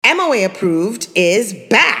MOA Approved is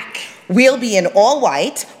back. We'll be in all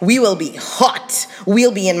white, we will be hot,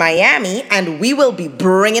 we'll be in Miami, and we will be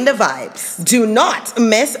bringing the vibes. Do not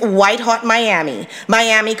miss White Hot Miami,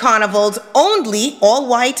 Miami Carnival's only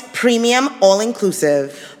all-white, premium,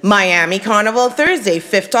 all-inclusive. Miami Carnival Thursday,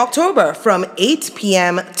 5th October from 8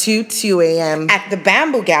 p.m. to 2 a.m. at the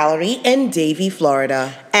Bamboo Gallery in Davie,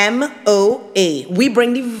 Florida. MOA, we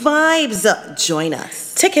bring the vibes. Join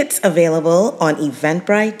us. Tickets available on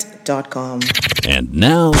Eventbrite.com. And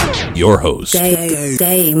now, your host.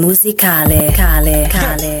 Day musicale.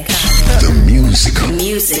 The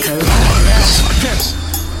musical.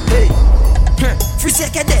 Hey, free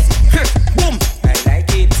second there. Boom. I like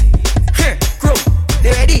it. Crow,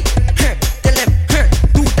 they ready? Tell them,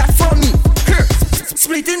 do that for me.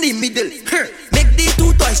 Split in the middle. Make the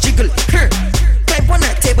two toys jiggle. Climb on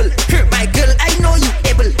a table. My girl, I know you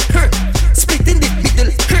able. Split in the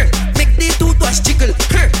middle. Make the two toys jiggle.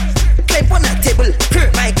 Climb on a table.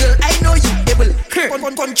 My girl, I know you able.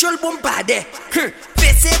 Control bombade.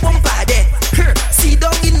 Face bombade. Sit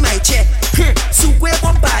down in my chair. Sukwe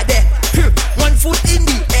bombade. 1 foot in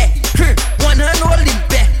the air. 1 hand holding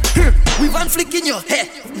bear. With one flick in your hair.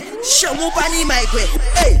 Show up on my way.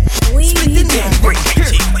 Hey, split in the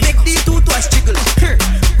make the two toys jiggle.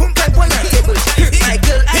 Climb on a table. My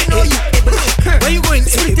girl, I know you able. Where you going?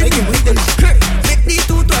 Split in the middle. Make the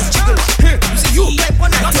two toys jiggle. You see you. Climb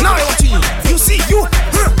on a table. Now I want you. You see you.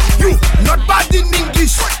 You not bad in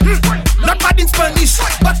English, not bad in Spanish,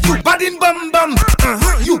 but you bad in bum bum.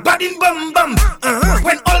 You bad in bum bum.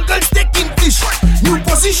 When all girls take English, new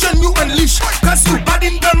position you unleash. Cause you bad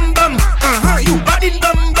in bum bum. You bad in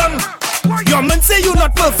bum bum. Your man say you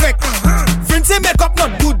not perfect. Friends say makeup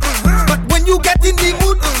not good. But when you get in the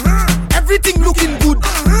mood, everything looking good.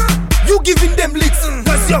 You giving them licks.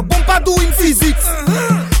 Cause your bumper doing physics.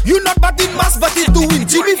 You not bad in mass but it doing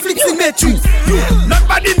Jimmy flicks in matrix. You not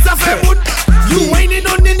bad in Zafemun. You whining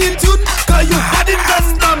on in tune. Cause you bad in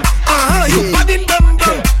bum bum. You bad in bum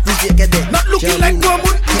bum. Not looking like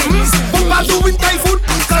Gomun. Bumper doing typhoon.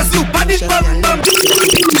 Cause you bad in bum bum.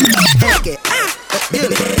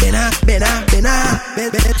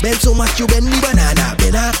 Bend so much you bend the banana.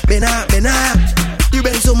 You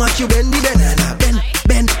bend so much you bend the banana.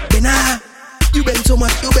 Bend. You bend so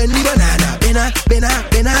much you bend the banana.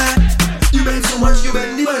 You bend so much you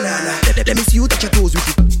bend the banana. Let me see you touch your toes with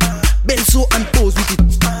it. Bend so and pose with it.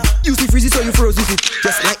 You see freezy so you froze with it.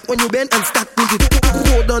 Just like when you bend and start with it.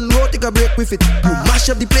 Go down low, take a break with it. You mash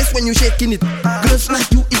up the place when you shaking it. Girls like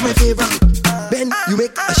you is my favorite. Bend, you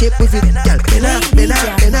make a shape with it. Girl, bena.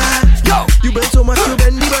 Yo, you bend so much you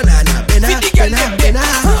bend the banana. Bena.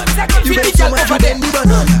 You bend so much you bend the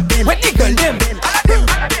banana. When the girl them,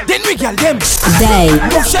 then we girl them. Day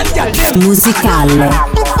Motion girl them. musicale.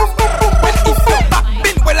 When if you back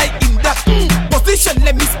bend well I in that position,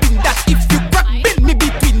 let me spin that. If you crack bend me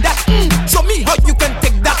between that. Show me how you can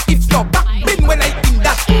take that. If your back bend well I in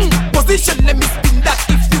that position, let me spin that.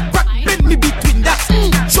 If you crack bend me between that.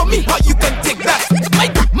 Show me how you can take that.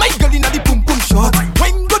 My girl inna the pum pum shot.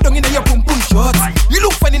 When go down inna your pum pum shot. You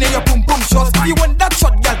look funny inna your pum pum shot. If you want that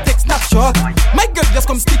shot, girl, take snapshot. My girl just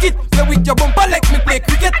come stick it. Play with your bumper like me play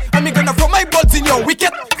cricket. And me gonna throw my balls in your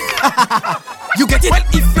wicket. You get it? Well,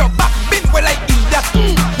 if your back bend well I in that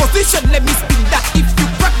position, let me spin that. If you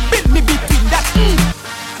crack bend me between that.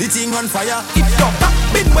 The thing on fire. If your back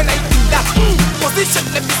bend well I in that position,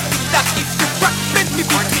 let me spin that. If you crack bend me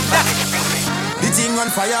between that. The thing on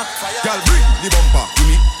fire. Girl, bring the bumper.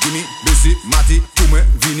 Gimme, Bessie, Matty, Kume,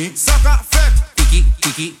 Vini. Saka, fet,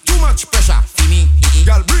 Iki, too much pressure. Gimme,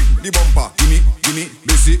 girl, bring the bumper. Gimme,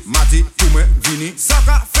 Bessie, Matty, Kume, Vini.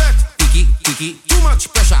 Saka, fet, Iki, too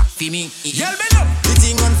much pressure. Gimme, Girl, bend up. The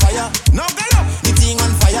thing on fire. Now get up. The thing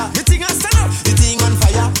on fire. The thing on stand up. The thing on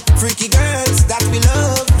fire. Freaky girls that we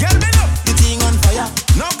love. Girl, bend up. The thing on fire.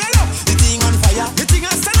 Now get up. The thing on fire. The thing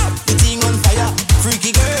on stand up. The thing on fire.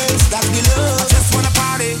 Freaky girls that we love. I just wanna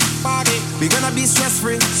party. We gonna be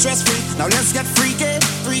stress-free. Now let's get freaky.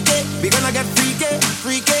 We gonna get freaky.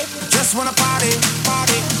 Just wanna party.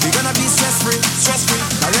 We gonna be stress-free.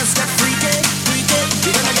 Now let's get freaky. We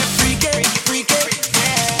gonna get freaky.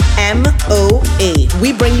 Yeah. MOA,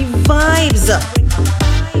 we bring the vibes.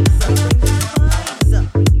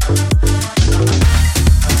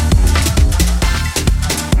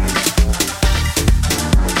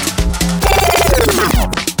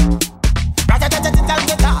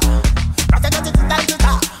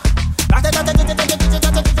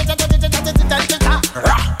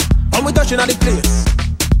 When we touching on the place,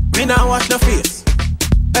 we now wash the face.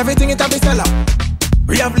 Everything it a be sell out.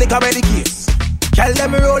 We have liquor by the case. Tell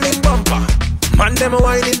them rolling bumper, man them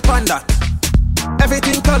whining pan that.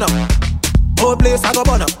 everything turn up. Whole place I go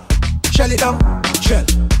burn up. Shell it down, shell.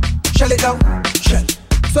 Shell it down, shell.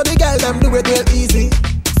 So the girl them do it real easy.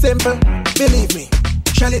 Simple, believe me.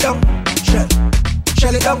 Shell it down, shell.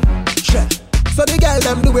 Shell it down, shell. So the girl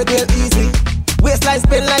them do it real easy. Waistline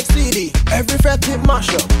spin like CD. Every fret it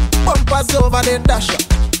mash up. Bumpers over then dash up.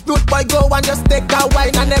 Good boy go and just take a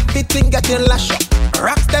wine and everything getting lash up.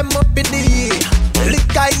 Rocks them up in the air.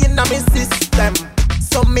 Liquor in my system.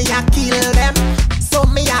 So me a kill them. So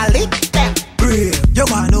me a lick them. Brave, you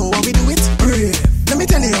wanna know how we do it? Brave, let me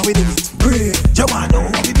tell you how we do it. Brave, you wanna know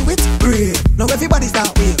how we do it? Brave, now everybody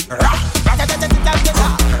start with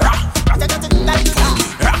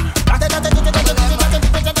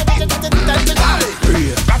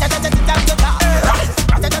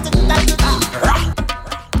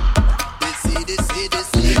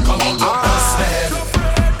Come on, bust man.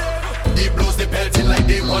 They blows the belting like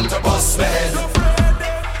they want to bust man.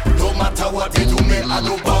 No matter what they do, me I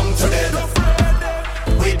go bum to them.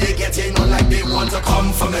 Way they get in on like they want to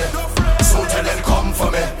come for me. So tell them come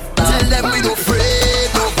for me. Tell them we don't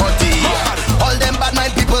afraid nobody. All them bad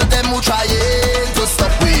mind people, them who trying to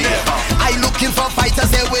stop we. I looking for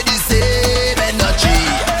fighters there with the same energy.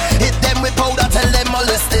 Hit them with powder, tell them all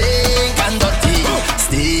the stink and dirty.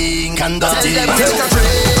 Stink and dirty. Tell them take a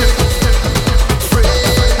break.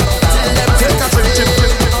 Tell them take a break.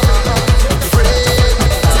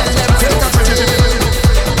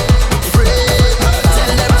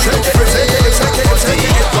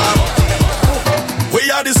 We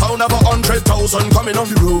are the sound of 100,000 coming on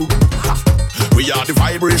the road. We are the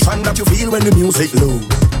vibration that you feel when the music lows.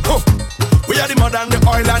 We are the mud and the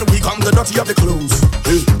oil and we come the dirty of the clothes.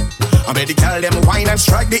 I made the girl them wine and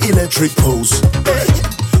strike the electric pose. Hey.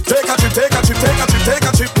 Take a trip, take a trip, take a trip, take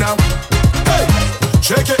a trip now. Hey.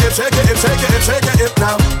 Shake it, shake it, shake it, shake it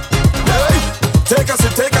now. Hey. Take a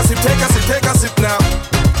sip, take a sip, take a sip, take a sip now.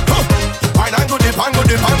 Wine and go dip, and go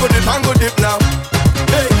dip, and go dip, and go dip now.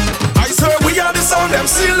 Hey. I swear we are the sound them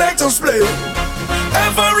selectors play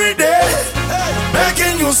every day,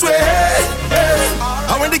 making you sway.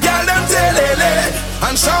 And when the girl them tell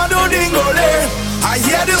and shadow dingole, I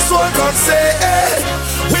hear this one God say,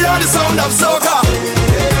 we are the sound of soca.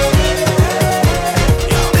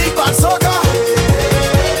 Big bad soca.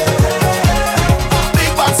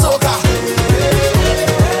 Big bad soca.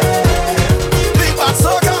 Big bad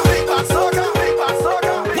soca. Big bad soca. Big bad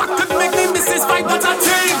soca. What could make me miss this fight but a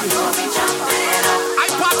thing? I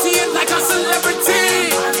partying like a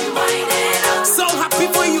celebrity. So happy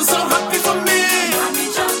for you, so happy for me.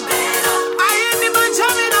 I ain't even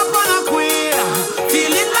jamming up on a queer.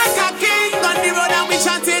 Feeling like a king on the road and we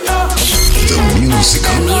chanting oh. The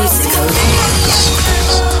musical.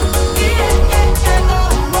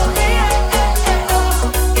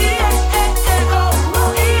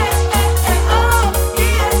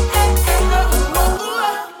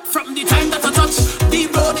 From the time that I touch the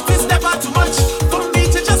road, it is never too much for me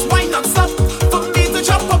to just wind and stop, for me to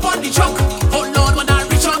jump up on the truck. Oh Lord, when I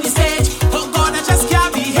reach on the stage, oh God, I just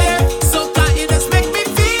can't be here. So can it just make me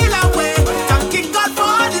feel away? Thanking God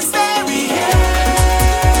for this day we here.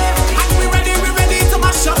 And we ready to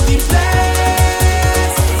mash up the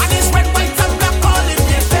place. And it's red, white and black all in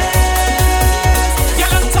their face.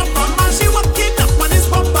 Girl on top of man, she walking up on his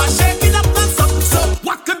bumper, shaking up and something. So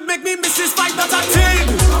what could make me miss this fight that I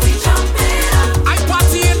think? I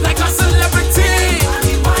partying like a celebrity.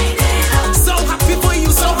 So happy for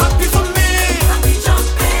you, so happy for me.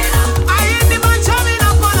 I ain't even jamming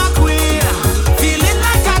up on a queer. Feeling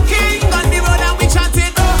like a king on the road and we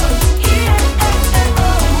chanting oh.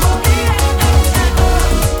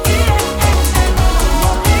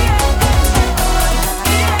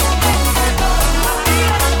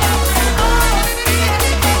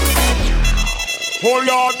 Oh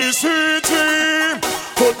Lord, the city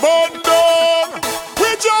could burn down.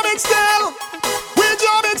 We jamming still, we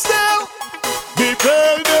jamming still. The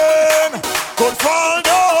building could fall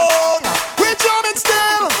down. We jamming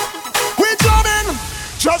still, we jamming.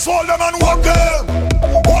 Just hold them and walk them,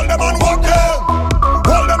 hold them and walk them,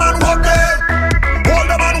 hold them and walk them, hold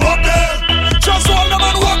them and walk them. Just hold them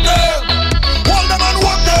and walk them, hold them and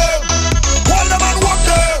walk them, hold them and walk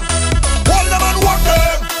them, hold them and walk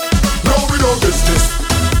them. No, we don't business.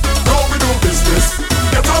 No, we don't business.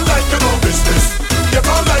 Get on like you don't business. Get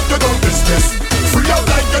on like you don't business. Free up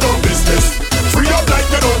like you don't business. Free up like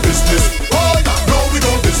you don't business. Oh yeah. No, we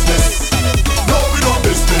don't business. No, we don't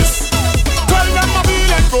business. Tell them I'm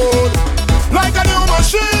feeling good, like a new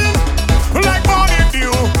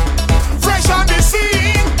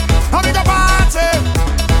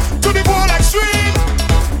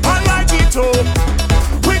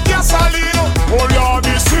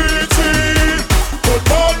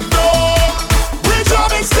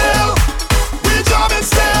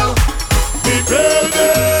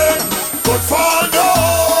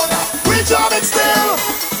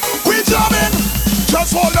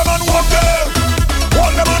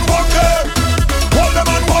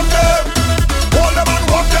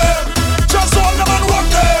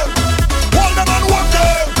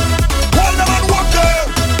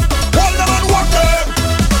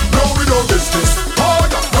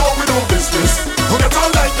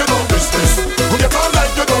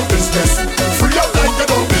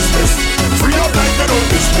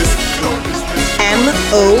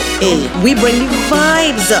We bring you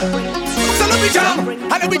vibes. So let me jam, and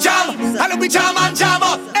let me jam, and let me jam and jam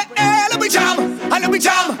up. Let me jam, and let me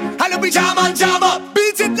jam, and let me jam and jam up.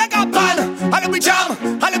 Beat it like a pan, and let me jam,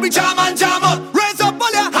 and let me jam and jam up. Raise up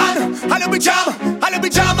all your hand, and let me jam, and let me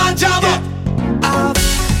jam and jam up.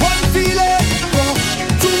 One feeling for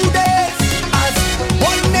 2 days as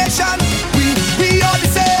one nation. We are the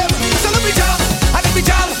same. So let me jam, and let me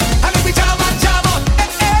jam, and let me jam and jam up.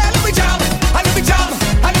 Let me jam, and let me jam,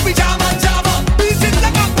 and let me jam and jam up. Beat it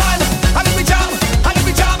like a pan, and let me jam, and let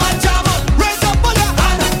me jam and jam up. Raise up all your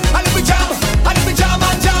hand, and let me jam, and let me jam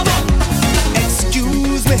and jam up.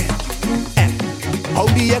 Excuse me, how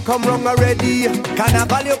the year come wrong already?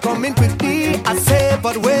 Carnival you coming quickly, I say,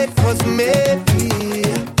 but wait for maybe.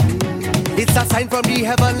 It's a sign from the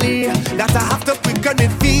heavenly that I have to quicken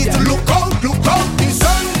it feet. Look out, the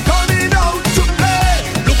sun coming out to play.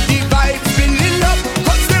 Look the vibes filling up,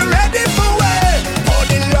 cause they're ready for way. Pour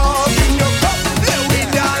the love in your cup, let we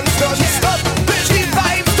dance non-stop. Bitch, the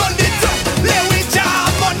vibes on the top, let we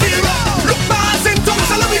jam on the road. Look bars and tongues,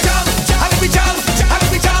 so let me jam, and let me jam, and let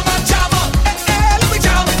me jam and jam up. Let me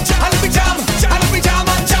jam, and let me jam, and let me jam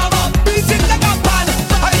and jam up. Beat it like a pan,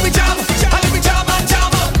 and let me jam, and let me jam and jam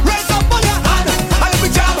up. Raise up all your hand, and let me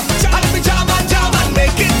jam, and let me jam and jam and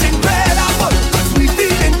make it incredible. Cause we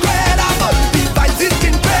feel incredible, the vibes is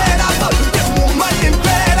incredible, the movement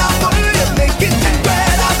incredible, they make it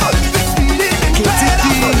incredible, this feeling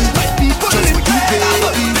incredible, my people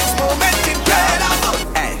incredible, this moment incredible.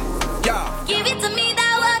 Hey, yo. Give it to me,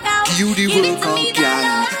 that workout. Give you the workout,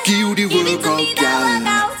 girl. Give you the workout,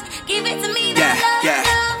 girl. Give it to me, Yeah, that yeah.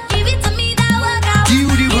 love. Give it to me, that workout. Give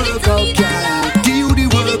you the workout, girl. Give you the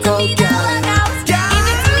workout, girl.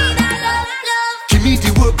 Give me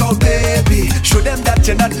the workout, baby. Show them that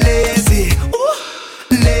you're not lazy. Ooh,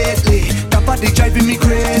 lately, that body driving me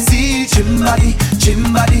crazy. Chimbody,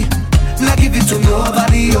 chimbody. Now give it to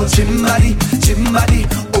nobody, oh chimbody, chimbody.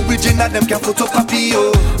 Original them can photocopy,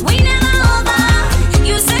 oh. We never over.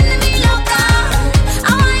 You sending me loca.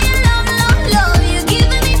 I want your love, love, love. You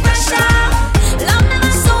giving me pressure. Love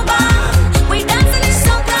never sober. We dancing in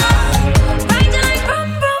soca. Right till I brum,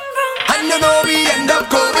 brum, brum. And you know we end up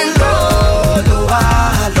going low, lower,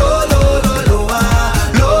 low, low, low, lower,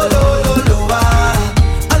 low, low, low, lower,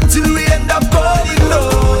 until we end up going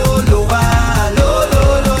low, lower, low,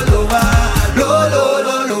 low, low, lower, low, low,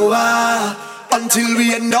 low, lower, until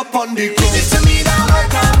we end up on the ground. Give it to me that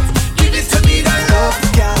workout, give it to me that love,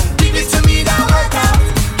 girl. Give it to me that workout,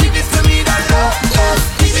 give it to me that love, love.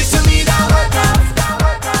 Give it to me that workout, that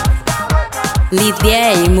workout, that workout.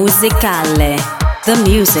 L'idea musicale, the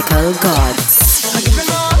musical gods. I give him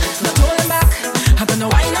all, not holding back. I'm gonna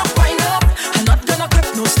wind up, wind up. I'm not gonna cut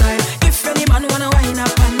no style. If any man wanna wind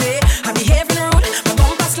up on me, I'm behaving rude, my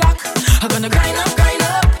bumper slack. I'm gonna grind up, grind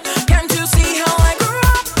up. Can't you see how I grew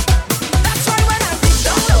up? That's why when I dig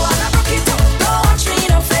down low and I rock it up, don't watch me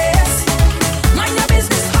in the face. Mind your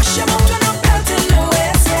business, hush your mouth when I'm belting the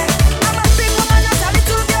waist, yeah. I'm a big woman, not a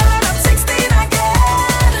little girl, and I'm 16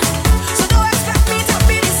 again. So don't expect me to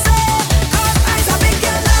be the same, 'cause I's a big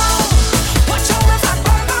girl now. What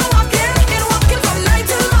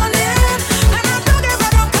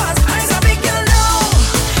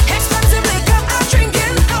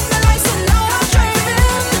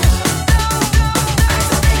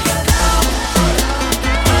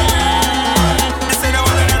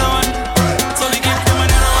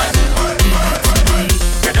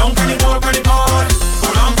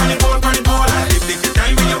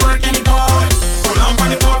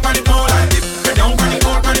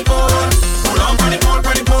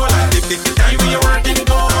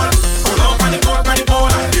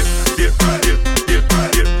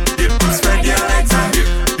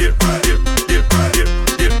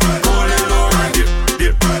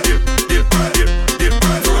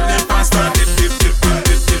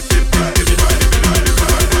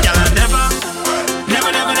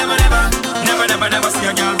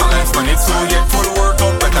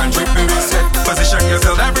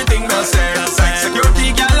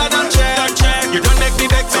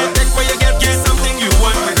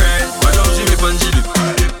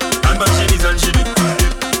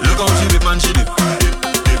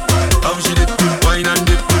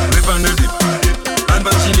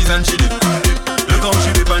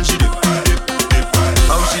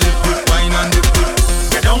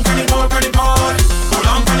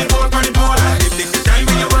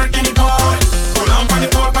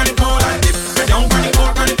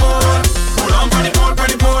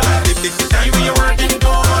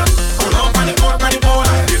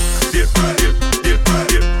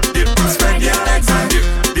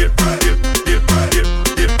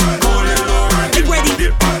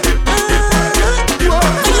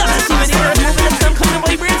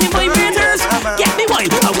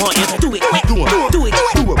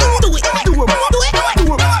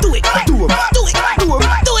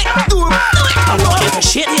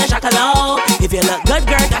Shake your shakaloo. If you look good,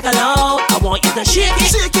 girl, shakaloo. I want you to shake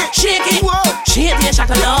it, shake it, shake it. Shake your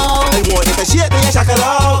shakaloo. I want you to shake your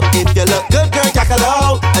shakaloo. If you look good, girl,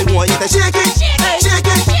 shakaloo. I want you to shake it, shake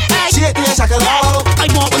it, shake your shakaloo.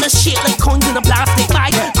 I want one to shake like coins in a plastic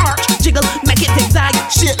bag. Arch, jiggle, make it zigzag.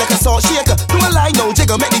 Shake like a salt shaker. Do a line, no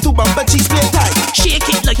jiggle, make me two bumper cheese play tight. Shake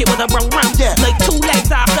it like it was a brown ram. Yeah. Like 2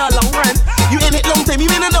 legs after a long run. You in it long time,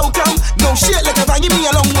 you in a no come. No shit like a van, give me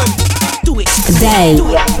a long one. Do it. Day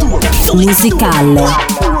musicale.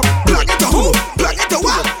 Plug it to who? Plug it to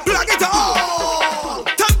what? Plug it to all.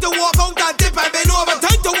 Time to walk out and dip and bend over.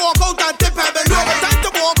 Time to walk out and dip and bend over. Time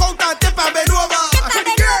to walk out and dip and bend over. Time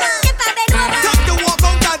to walk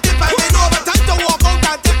out and dip and bend over. Time to walk out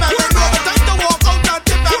and dip and bend over. Time to walk out and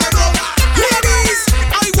dip and bend over. Ladies,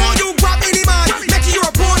 I want you grab any man. Make your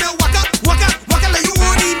opponent walk up like you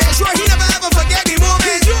own him. Make sure he never ever forget the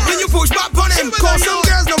moment when you push back on him. Cause some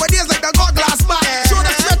girls nowadays like they got glass back. Show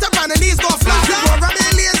them straight up and the knees go flat. Program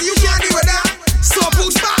it lazy, you can't deal with that. So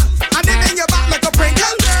push back and then bend your back like a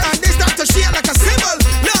Pringle. And they start to shake like a cymbal.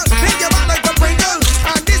 Look, bend your back like a Pringle.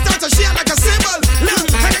 And they start to shake like a cymbal.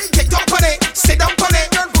 Look, and then get up on it, sit down on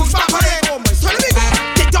it, girl, push back on it. So let me go.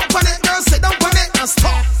 Get up on it, girl, sit down on it, and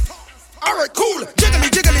stop. Alright, cool. Jiggly,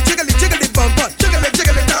 jiggly, jiggly, jiggly, bumper. Jiggly,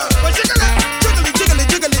 jiggly, girl. Jiggly, jiggly, jiggly,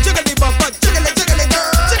 jiggly, jiggly, bumper. Jiggly, jiggly,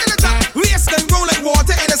 girl. Jiggly, top. Waist then roll like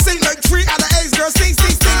water and it sing like 3 out of 8, girl. Sing,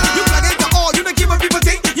 sing, sing. You plug into all, you don't give what people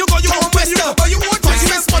think. You go, you won't twist up, but you won't twist.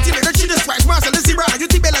 You ain't spotty like a cheetah scratch, master, Lizzie Brown. You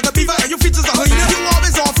tip it like a beaver and your features are hyena. You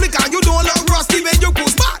always on flick and you don't look rusty when you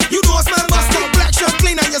push back. You don't smell musty. Black shirt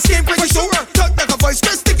clean and your skin pretty sure. Tuck like a voice,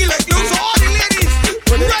 stress sticky like glue. So all the ladies,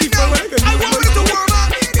 right now, I want you to warm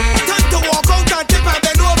up. Time to walk out and dip and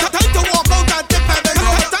bend over. Time to walk out and dip and bend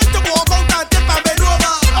over. Time to walk out and dip and bend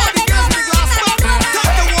over. All the girls big glass back.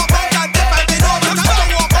 Time to walk out and dip and bend over. Time to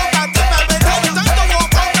walk out and dip and bend over. Time to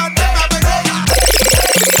walk out and dip and bend over.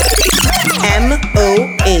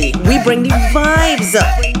 MOA. We bring the vibes up.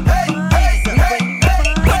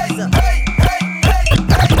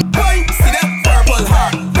 Wine, see that purple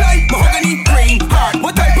heart. Light mahogany green heart.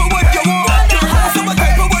 What type of wood you want? So what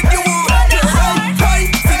type of wood you want?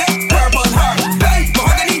 Wine, see that purple heart. Light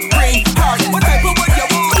mahogany green heart. What type of wood you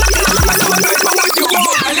want? So what type of wood you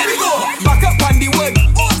want? And let me go. Back up on the wood.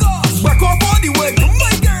 Back up on the wood.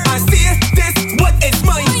 And say this what is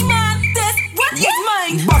mine.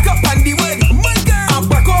 Back up on the wood. And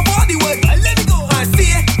back up on the wood. And let me go. And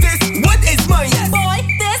say this what is mine.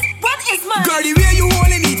 Girl, the way you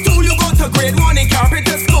holding the tool, you go to grade 1 in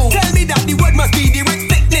carpenter school. Tell me that the word must be the right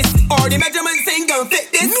thickness, or the measurements ain't gonna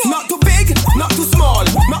fit this. Not too big, not too small,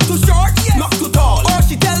 not too short, not too tall. All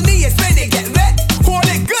she tell me is when it get wet, hold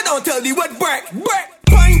it good until the word break.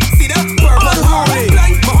 Pine, see the purple heart,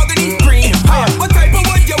 blind mahogany green heart. What type of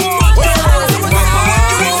wood you want? So what type of wood you want?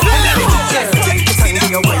 Let me go. See the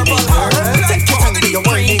purple heart, blind mahogany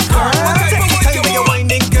green heart. What type of wood you want?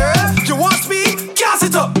 You want speed? Gas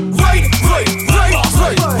it up.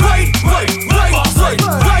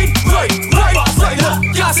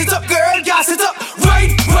 Gas it up, girl, gas it up.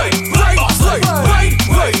 Right.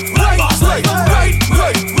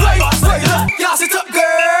 Gas it up,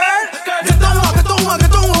 girl. Get down,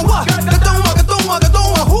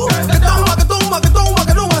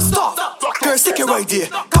 stop. Girl, stick it right there.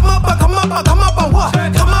 Come up, what? Come up,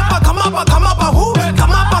 who?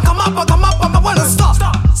 Come up, I wanna stop.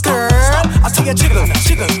 Girl, I see you jiggle.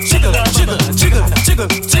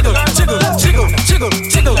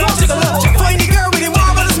 Find the girl with the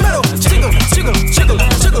marvelous metal. Jiggle.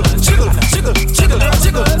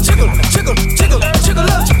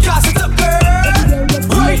 Gas it up, girl.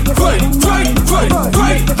 Right.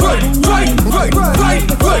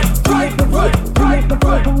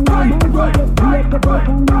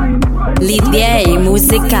 L'idea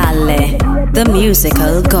musicale. The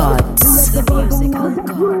musical gods.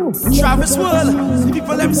 Travis World, the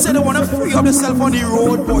people them say they wanna free up themselves on the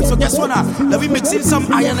road, boy. So guess what now? Let me mix in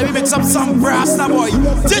some iron, let me mix up some brass now, boy.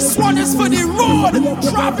 This one is for the road.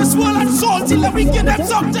 Travis World and Salty, let me give them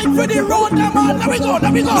something for the road, now, man.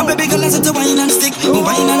 Let me go. Oh, baby girl, listen to wine and stick.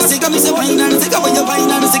 Wine and stick, I miss a wine and stick. When you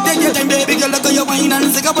wine and stick, take your time, baby girl. Look at your wine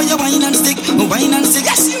and stick. When you wine and stick. Wine and stick,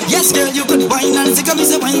 yes, girl, you could wine and stick. I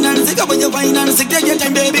miss a wine and stick. When you wine and stick, take your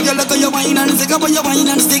time, baby girl. Look at your wine and stick. When you wine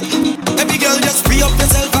and stick. Baby girl, just free up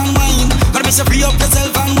yourself and wine. Gotta be so free up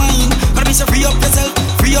yourself and wine. Gotta be so free up yourself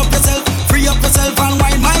and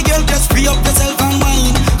wine. My girl, just free up yourself and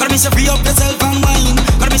wine. Gotta be so free up yourself and wine.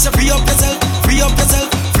 Gotta be so free up yourself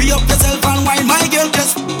and wine. My girl,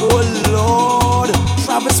 just Oh Lord,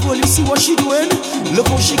 Travis girl, you see what she doing? Look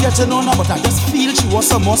how she getting on now, but I just feel she wants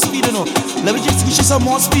some more speed, you know. Let me just give she some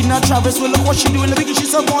more speed now, Travis. Well, look what she doing. Let me give she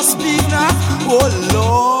some more speed now. Oh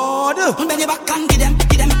Lord. Bend your back and give them,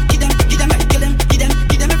 give them, give them, give them, give them, give them,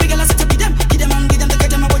 give them every girl I set to give them, give them and give them, get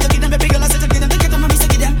them, boy, you give them every girl I set to give them, get them, and me say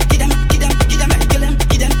give them, give them, give them, give them, give them,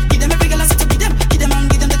 give them, give them every girl I set to give them, give them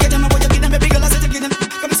and give them, get them, boy, you give them every girl I set to give them.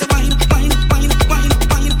 Come say wine, wine, wine, wine,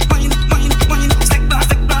 wine, wine, wine, wine, stick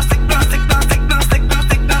blast, stick blast, stick blast, stick blast, stick blast, stick blast,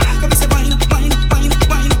 stick blast. Come say wine, wine, wine,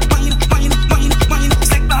 wine, wine, wine, wine, wine,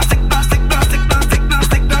 stick blast, stick blast, stick blast, stick blast, stick blast,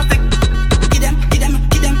 stick blast, stick. Give them, give them,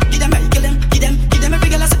 give them, give them, give them, give them, give them every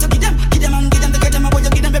girl I set to give them, give them and give them, get them, boy, you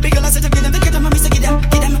give them every girl I set to give them, get them, and me say give them,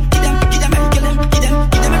 give them, give them, give them, give them, give them,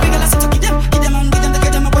 give them every girl I set to give them, give them and give them,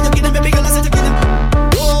 get them, boy, you give them every girl I set to give them.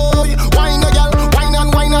 Oh, wine a gal, wine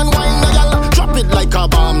and wine and wine a gal. Drop it like a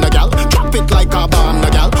bomb, a gal. Drop it like a bomb, a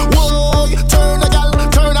gal. Whoa, turn a gal,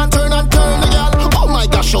 turn and turn and turn a gal. Oh my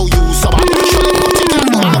gosh, show you some. Show them what you can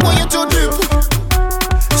do. I want you to dip,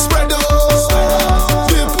 spread out,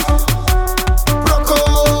 dip, rock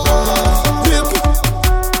out, dip,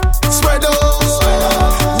 spread out,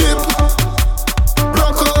 dip,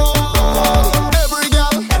 rock out. Every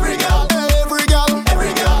gal, every gal, every gal,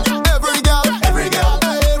 every gal, every gal, every gal,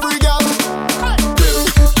 every gal. Dip,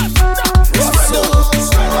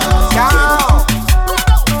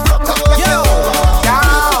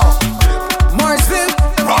 spread out, Marcel,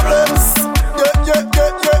 problems. Yeah.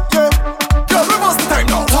 Girl, we must time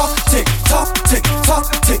now. Talk, tick, talk, tick, talk,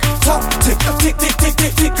 tick, talk, tick, tick, tick, tick,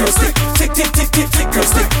 tick, tick, girl, stick, tick, tick, tick, tick, tick, girl,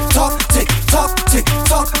 stick, talk, tick, talk, tick,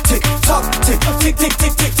 talk, tick, talk, tick, tick, tick,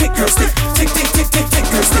 tick, tick, tick, girl, stick, tick, tick, tick, tick, tick,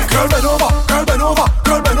 girl, stick. Girl, bend over, girl, bend over,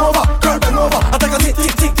 girl, bend over, girl, bend over. I take a tick,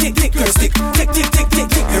 tick, tick, tick, tick, girl, stick, tick, tick, tick, tick,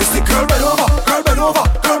 tick, girl, stick. Girl, bend over, girl, bend over,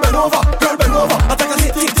 girl, bend over, girl, bend over. I take a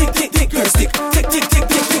tick, tick, tick, tick, tick, girl, stick, tick, tick, tick,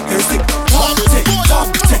 tick, tick, girl, stick. Talk, tick, talk,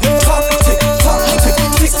 tick, talk, tick, talk, tick,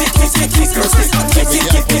 tick, tick, tick, tick, tick, girl, stick, tick, tick,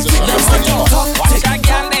 tick, tick, tick, girl, stick. Talk, tick.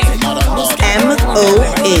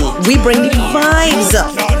 MOA. We bring the vibes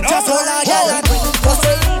up. Just hold on, girl.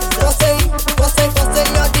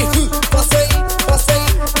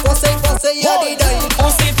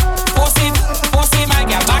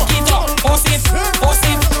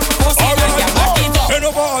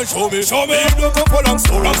 Show me if you come for long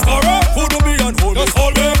story. Who do me and hold me? Just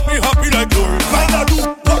hold me, make me happy like glory. Find a do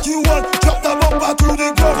what you want. Drop the bumper to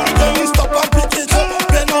the ground. Then you stop and pick it up.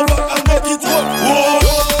 Bend over and make it work. Whoa.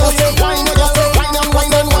 Wine a gal, wine and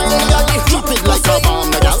wine and wine a gal. Drop it like a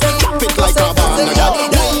bomb, a gal. Drop it like a bomb, a gal.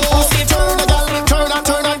 Turn a gal, turn and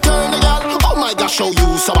turn and turn a gal. Oh my gosh, show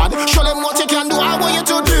you some bad. Show them what you can do. I want you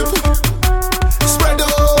to dip, spread out,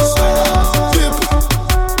 dip,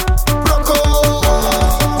 rock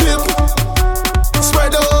out, dip,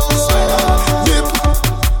 spread out, dip,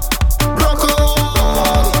 rock out.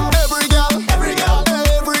 Every gal, every gal,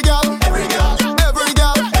 every gal, every gal, every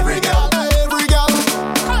gal, every gal, every gal.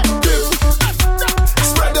 Dip,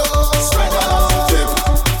 spread out, dip,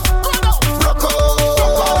 rock out,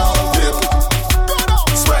 dip,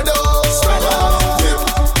 spread out, dip,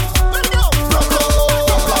 rock out.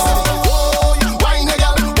 Wine a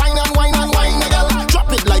gal, wine and wine and wine a gal.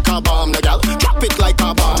 Drop it like a bomb, a gal. Drop it like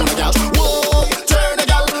a bomb, a gal. Whoa, turn a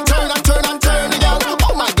gal, turn and turn and turn a gal.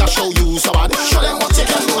 Oh my gosh, show you some bad. Show them what you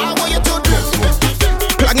can do. I want you to dip.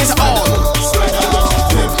 Plug is on.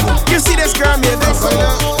 You see this girl, me this.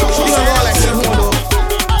 She don't roll like she home.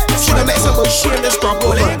 She don't make some good shit in this crop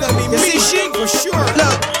over. You see she for sure.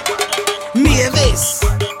 Look, me this.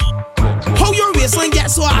 How your waistline get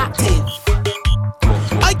so active?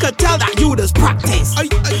 I could tell that you just practice.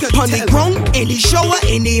 On the ground, in the shower,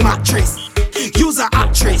 in the mattress. You's an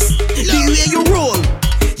actress. The way you roll,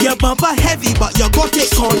 your bumper heavy, but you got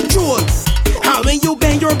it control. And when you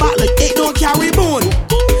bend your back, like it don't carry bone.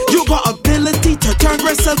 You got ability to turn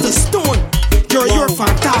yourself to stone. Girl, you're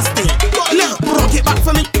fantastic. Look, rock it back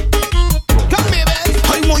for me. Come here, baby.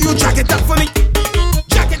 I want you jack it up for me.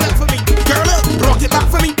 Jack it up for me. Girl, look, rock it back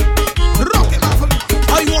for me. Rock it back for me.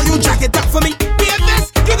 I want you jack it up for me.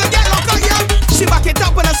 BFS, you can get locked out, yeah. She back it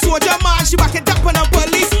up on a soldier man. She back it up on a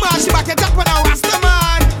policeman. She back it up on a rasta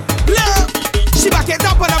man. Look, she back it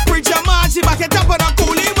up on a preacher man. She back it up on a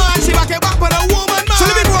coolie man. She back it up on a woman man. So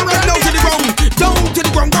let me go right down to the ground. Down to the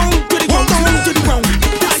ground, down to the ground, down to the ground.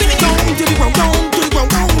 Down to the ground, down to the ground,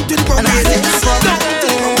 down to the ground.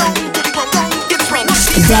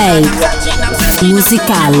 Day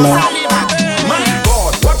musicale. My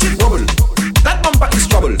God, watch it bubble. That bumper is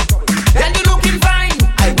trouble. Then you looking fine.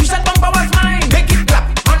 I wish that bumper was mine. Make it clap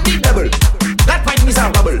on the double. That fine is a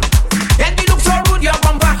bubble. Then you look so rude. Your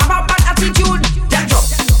bumper have a bad attitude. Then drop,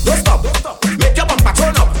 don't stop. Make your bumper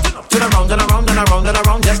turn up. Turn around, turn around, turn around, turn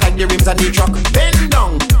around, just like truck. Bend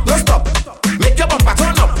down, no stop. Make your bumper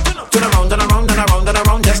turn up. Turn around and around and around and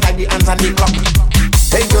around, just like the hands on the clock.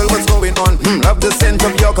 Hey girl, what's going on? Love the scent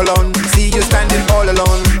of your cologne. See you standing all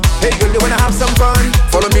alone. Hey girl, you wanna have some fun?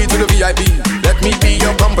 Follow me to the VIP. Let me be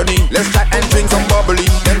your company. Let's chat and drink some bubbly.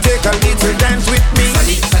 Then take a little dance with me.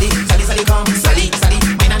 Sally, Sally, Sally, Sally, come. Sally, Sally,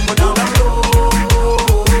 wine and go down, down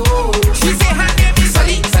low. She say hi, baby.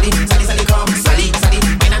 Sally, Sally, Sally, Sally, come. Sally, Sally,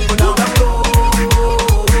 wine and go down, down low.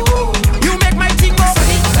 You make my thing go.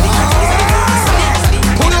 Sally, Sally, Sally, Sally, come. Sally, Sally.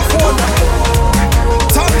 Pull your phone.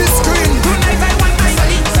 Tap the screen. Tonight I want my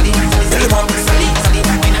Sally, Sally, Sally, Sally, come. Sally, Sally,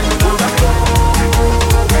 wine and go down, down low.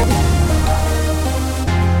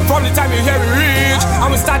 From the time you hear it reach,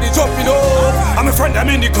 I'ma start it jumping up. I'm a friend, I'm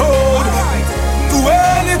in the code. Do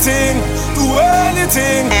anything, do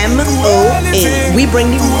anything. MOA, we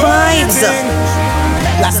bring the vibes up.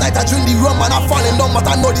 Last night I drink the rum and I falling down, but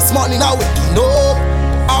I know this morning I waking up.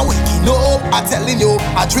 I waking up, I telling you.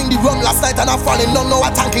 I drink the rum last night and I falling down. Now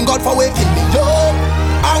I thanking God for waking me up.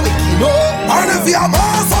 I waking up. And if you're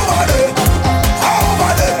more somebody,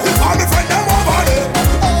 over there. If I'm a friend, I'm over there.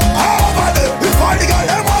 Over there. If I'm the girl,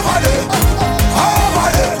 I'm over there. Over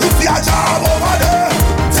there. If you're a job over there,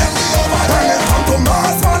 tell me over there. Come to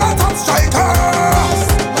Mars, man, a top strikers.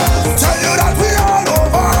 Tell you that we all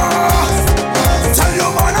over. Tell you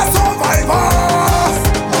man a survivor.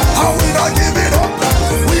 And we not give it up.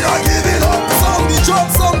 We not give it up. Some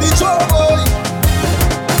the job, boy.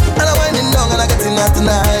 And I'm winding down and I'm getting out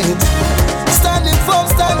tonight. Standing firm,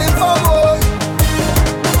 boy.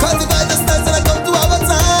 Cause if I just dance and I come to have a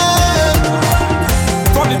time.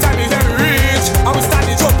 From the time you hear me reach, I'm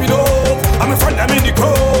standing jumping up. I'm a friend, I'm in the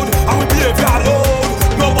crowd. I'm a behavior load.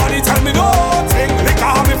 Nobody tell me nothing. Liquor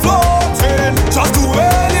have me floating. Just do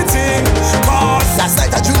anything. Cause last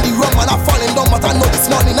night I drink the rum and I falling down, but I know this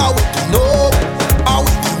morning I waking up. I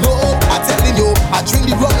waking up. I telling you, I drink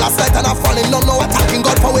the rum last night and I falling down. Now I thanking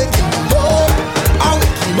God for waking me up. I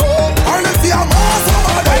waking up. And if you're more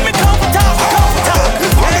somebody, When we come to town, we come to town.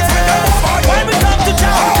 When we come to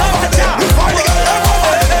town, we come to town.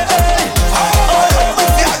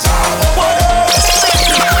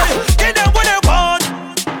 Give them what they want.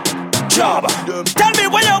 Job. Tell me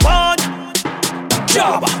what you want.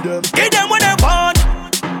 Job. Give them what they want.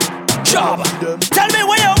 Job. Tell me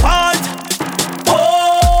what you want.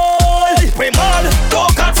 Oh, we mad.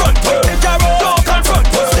 Don't confront her. Don't confront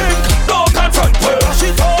her. Don't confront her.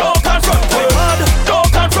 Don't confront her. Mad. Don't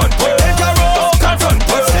confront her. Don't confront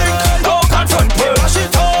her. Don't confront her.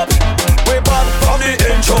 We bad from the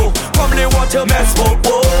intro. From the what you mess with.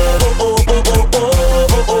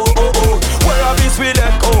 Where our beats we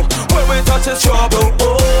let go. When we touch the trouble.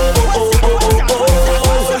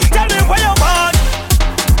 Tell me what you want.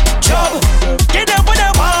 Job. Give them what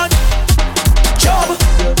they want. Job.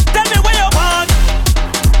 Tell me what you want.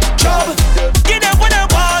 Job. Give them what they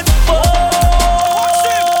want. Oh,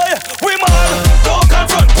 we mad. Don't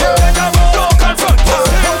confront her. Don't confront her.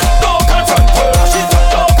 Don't confront her.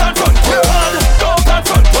 Don't confront her. Don't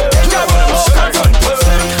confront her. Don't confront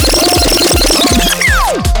her.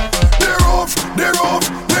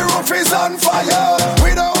 The roof is on fire. We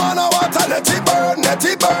don't wanna water, let it burn, let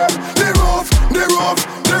it burn. The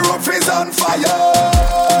roof is on fire.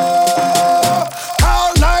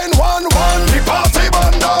 Call 911. The party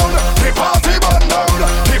burn down. The party burn down.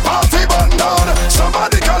 The party burn down.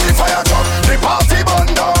 Somebody call the fire truck. The party burn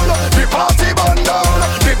down. The party burn down.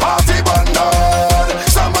 The party burn down.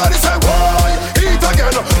 Somebody say why? Eat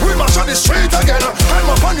again. We mash on the street again. I'm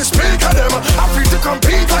up on the speaker them. I feel to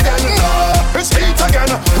compete again. No, it's heat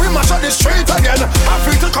again. We mash on the street again. I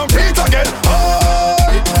feel to compete again. Oh,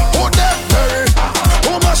 who that Mary?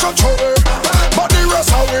 Who mash up trouble? But the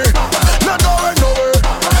rest of we not going nowhere.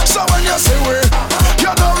 So when you see we,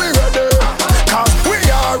 you know we ready. Cause we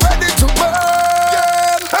are ready to burn.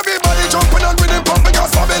 Everybody jumping on with the pump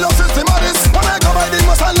because Babylon system of this. When I go by the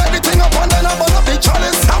must I light the thing up and then I burn up the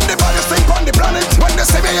chalice. I'm the baddest thing on the planet. When they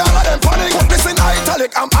see me all of them panic. Put this in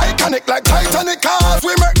italic, I'm iconic like Titanic. Cause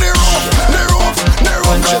we make the roof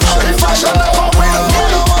in fashion. We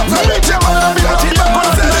don't want to meet you man.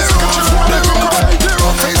 The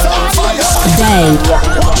roof is on fire. Day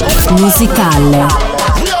musicale.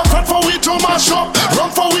 We are fed for we to mash up, rum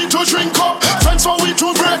for we to drink up, friends for we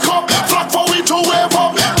to break up, flag for we to wave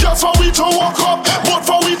up, girls for we to walk up, boat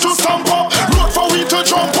for we to stamp up, road for we to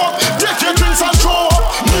jump up. Take your drinks and throw up.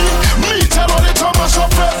 Me tell all the to mash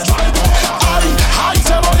up fest. I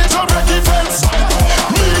tell all the to reggae fest.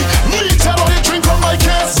 Me tell all the drink on my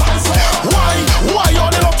case. Why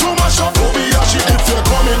all the love to mash up? Don't be ashy if you're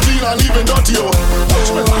coming clean and leaving dirty.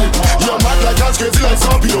 You're mad like hands crazy like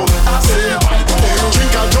Scorpio.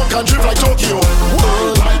 Drink and drunk and drift like Tokyo.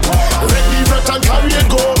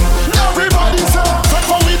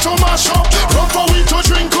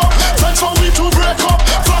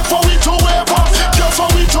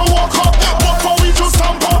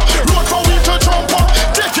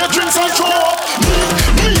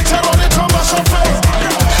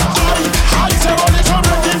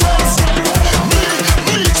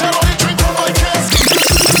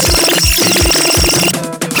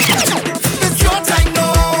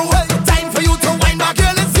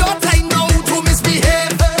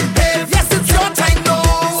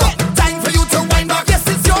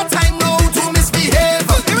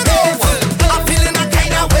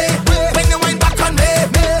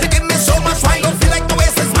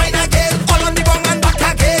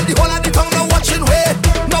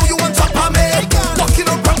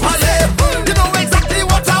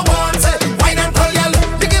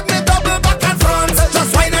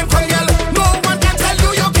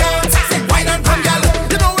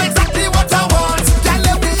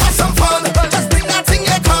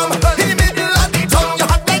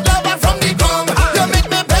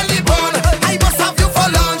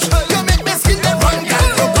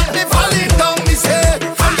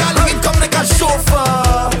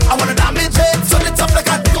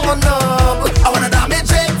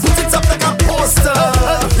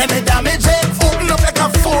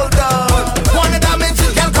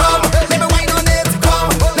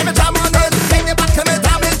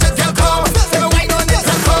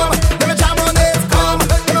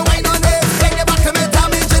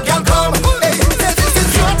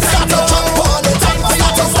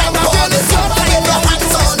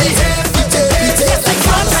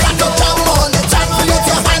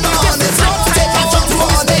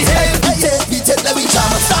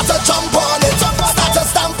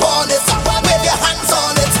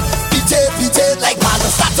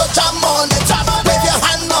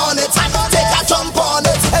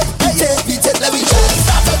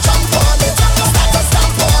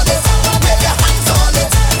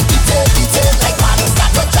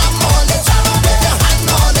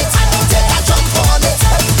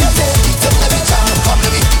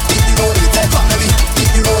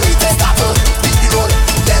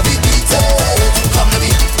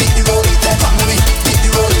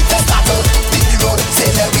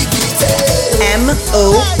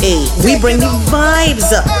 Hey, we bring the vibes.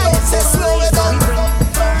 Say slow it down.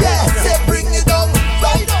 Yeah, say bring it down.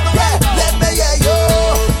 Right, yeah, let me hear you.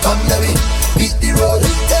 Come let me beat the road.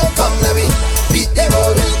 Come let me beat the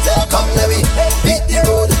road. Come let me beat the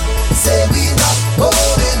road. Say we not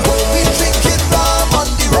going home. We drinking rum on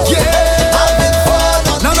the road. Yeah, having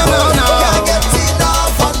fun on the road. Can't get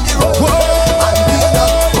enough on the road. And we not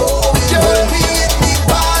going home. We in the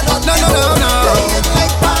pan on the road. Playing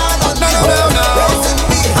like pan on the road. Raising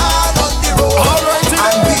the hand on the road.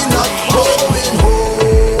 And we not going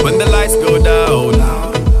home. When the lights go down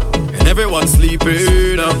and everyone's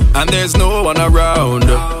sleeping and there's no one around,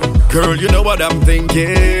 girl, you know what I'm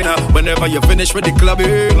thinking. Whenever you finish with the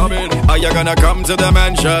clubbing, are you gonna come to the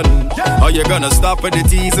mansion? Are you gonna stop with the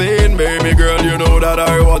teasing? Baby girl, you know that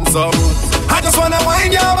I want some. I just wanna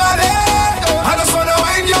wind your body, I just wanna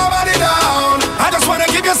wind your body down, I just wanna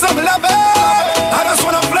give you some love, I just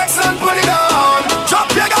wanna flex and put it down. Drop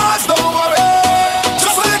your guards, don't worry,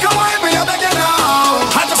 just so you can wind me, I beg you now.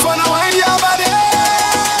 I just wanna wind your body.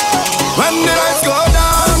 When the lights go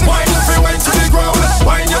down, wind your free way to the ground,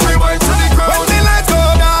 wind your free way to the ground. When the lights go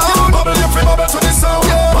down, bubble your free bubble to the sound,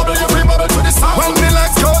 bubble your free bubble to the sound. When the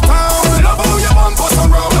lights go down, love how your bumper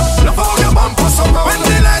surround, love how your bumper surround. When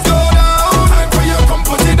the lights go down, time for you come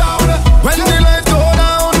put it down. When the lights go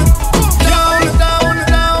down, down, down,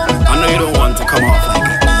 down. I know you don't want to come off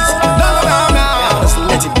like that. No, just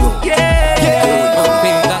let it go.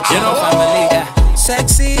 You know, family,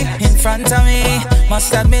 sexy in front of me.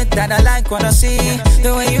 Must admit that I like what I see.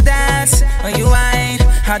 The way you dance, when you whine,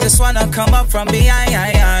 I just wanna come up from behind.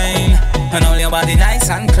 And hold your body nice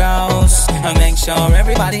and close, and make sure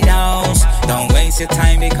everybody knows. Don't waste your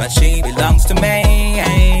time because she belongs to me.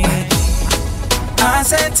 I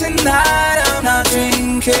said tonight I'm not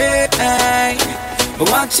drinking, but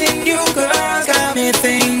watching you girls got me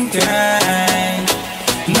thinking.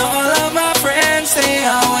 And all of my friends, they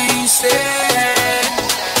are wasted.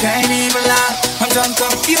 Can't even lie, I'm drunk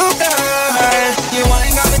off you, girl. You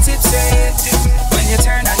ain't got me tipsy. When you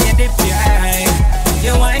turn on your dip, yeah.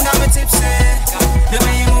 You ain't got me tipsy. The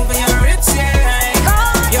way you move your hips, yeah.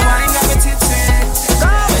 You ain't got me tipsy.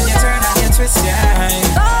 When you turn on your twist, yeah.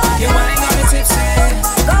 You ain't got me tipsy.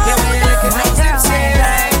 The way you looking like tipsy, yeah.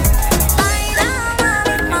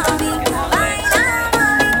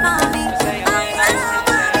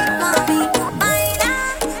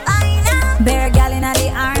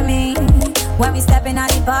 When we stepping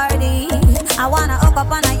at the party, I wanna hook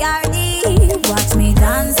up on a yardie. Watch me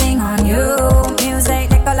dancing on you.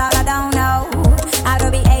 Music, nickel, all I don't know. I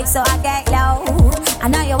don't behave, so I get low. I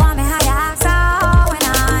know you want me how you act, so when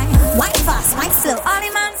I white fast, white slow. All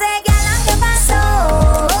the man say, girl, I'm your fast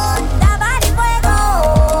soul. That body fuego,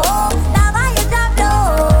 that body drop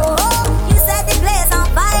low. You set the place on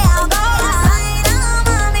fire, go.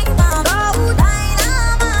 Dynamite, go.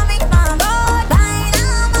 Dynamite, go.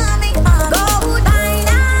 Dynamite, go.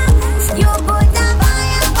 You put the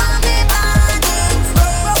fire on me body.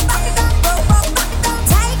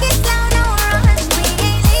 Take it slow, no rush. We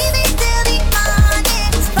ain't leaving till the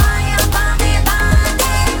morning. Fire on me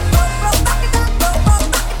body.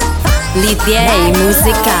 L'idea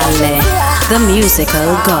musicale, The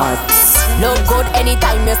Musical Gods. Look good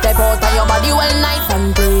anytime you step out and your body well nice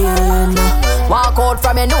and clean. Walk out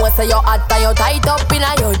from your nose so you're hot and you're tight up in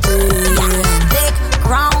your jeans. Thick,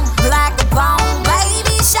 grown, black bone,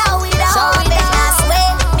 baby, show it out. Show it out. I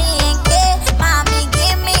swear, me ain't care, mommy,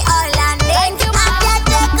 give me all I need. Thank you, I can't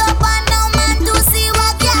take up on no man to see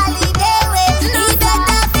what y'all is there with. He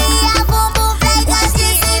better be a boom boom like a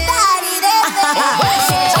sissy daddy there.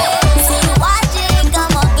 See you watching,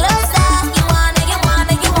 come on closer. You wanna, you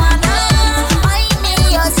wanna, you wanna. Find me,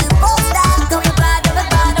 you're supposed to come bad, bad,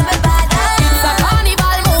 bad, bad. It's a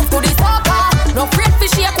carnival move to the soca. No afraid to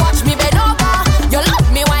shake, watch me bend over.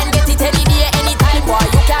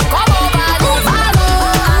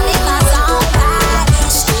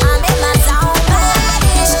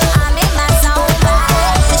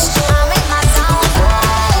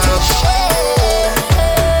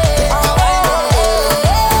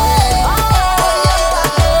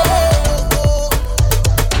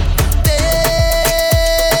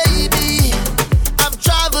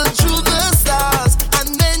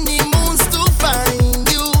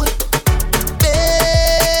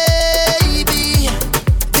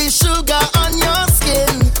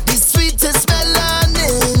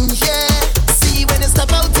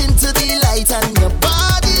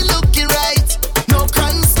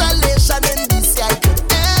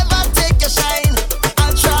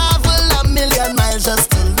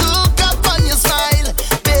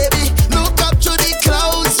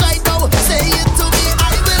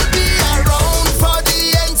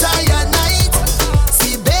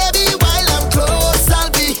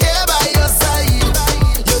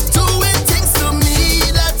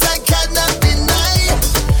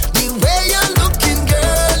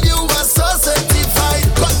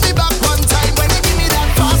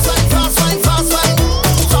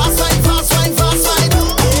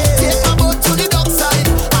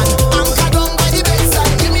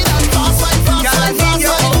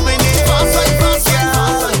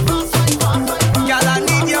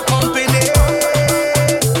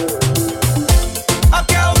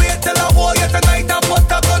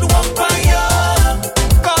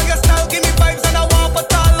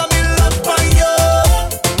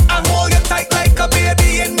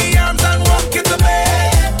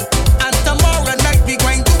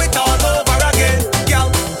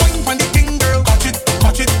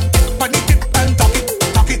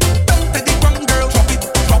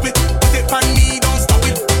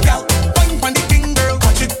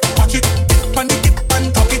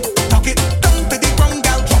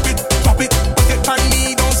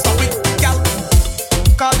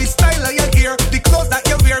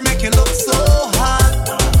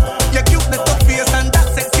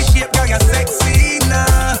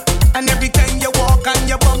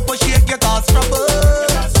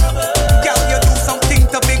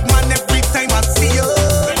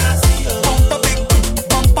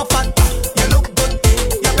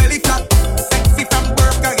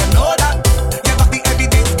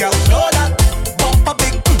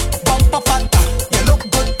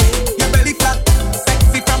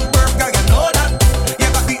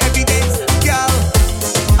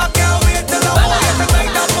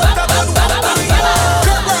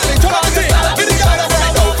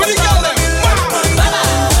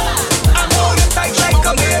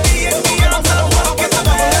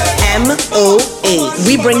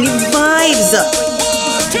 bring the vibes up.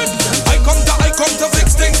 I come to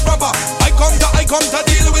fix things proper. I come to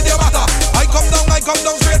deal with your matter. I come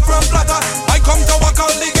down straight from platter. I come to walk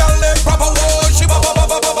all the girl them proper. Oh, she bubbling.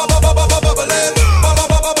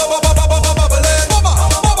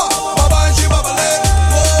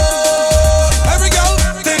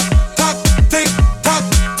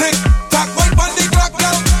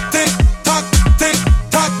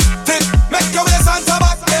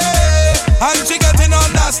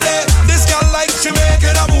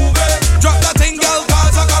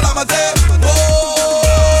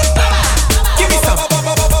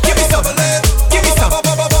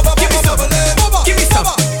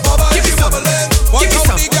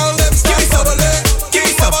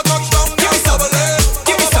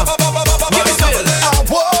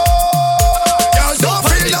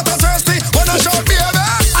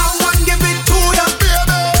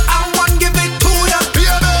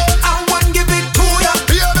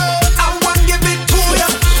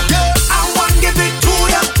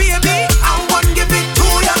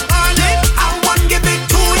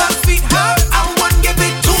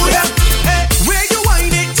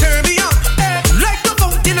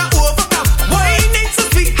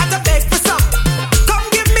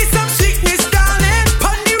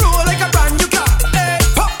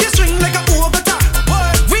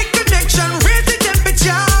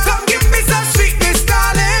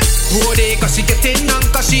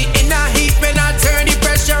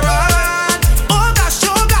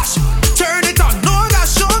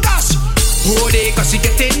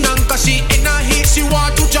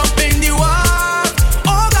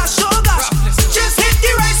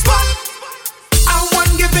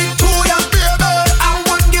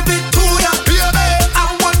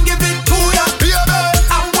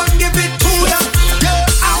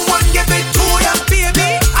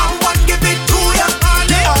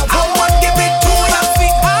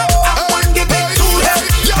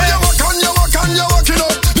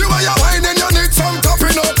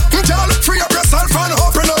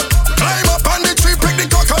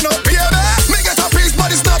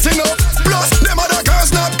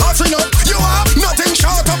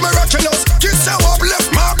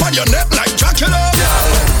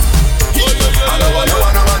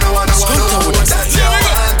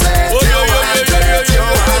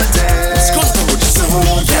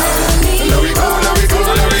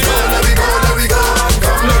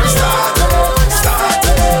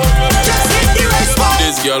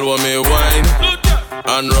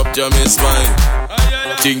 Me spine,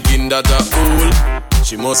 thinking that a fool,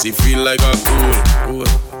 she must feel like a fool.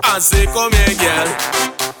 I say, come here, girl,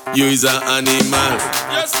 you is an animal.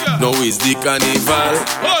 No, is the carnival.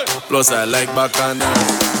 Plus, I like bacchanal.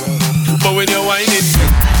 But when you're whining,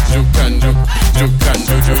 juke and juke, juke and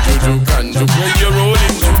juke, juke, juke and juke. When you're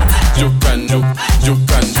rolling, juke and juke,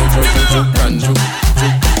 juke and juke, juke and juke,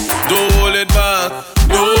 juke. Don't hold it back,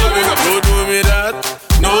 don't do me that.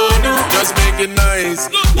 No, just make it nice.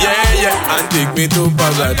 Yeah, and take me to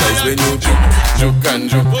paradise when you juke and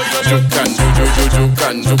juke, juke and juke, juke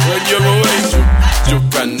and juke. When you're rolling,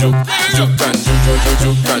 juke and juke, juke and juke,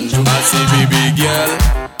 juke and juke. I see, baby girl,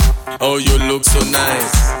 oh you look so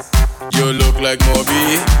nice. You look like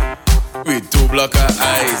Moby with two blocker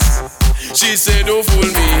eyes. She said, don't fool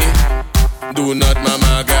me, do not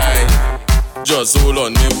mama guy. Just hold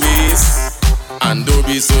on me waist and don't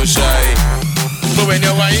be so shy. But when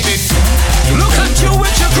you're whining, look at you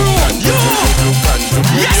with your groove, you.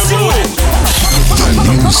 Yes,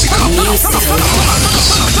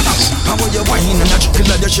 How are you whining and you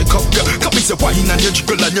jiggle and you shake up, yeah? Come is a whine and you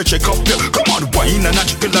jiggle and you shake up, yeah? Come on, whine and you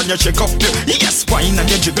jiggle and you shake up, yeah? Yes, whine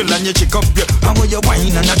and you jiggle and you shake up, yeah? How are you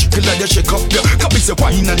whine and you jiggle and you shake up, yeah? Come is a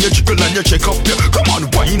whine and you jiggle and you shake up, yeah? Come on,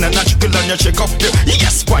 whine and you jiggle and you shake up, yeah?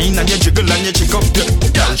 Yes, whine and you jiggle and you shake up, yeah?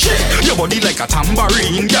 Girl, shake your body like a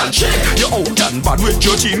tambourine, girl, shake. You're out and bad with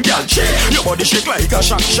your team, girl, shake. Your body shake like a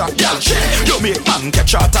shot, girl, shake. You make man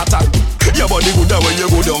catch a attack. Your body good when you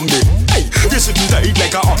go down there. Hey, you sitting tight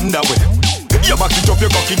like a underwear. You back it up, you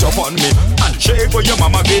cock it up on me and shake what your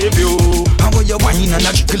mama gave you. How are you whine and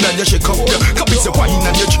you jiggle and you shake up, yeah? Come is a whine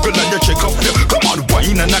and you jiggle and you shake up, yeah? Come on,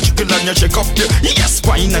 whine and you jiggle and you shake up, yeah? Yes,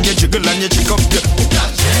 whine and you jiggle and you shake up, yeah?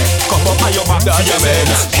 Come up on your back, diamond.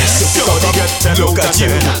 You gotta get to look at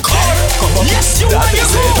you. Come up, yes, you are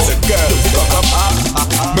the girl.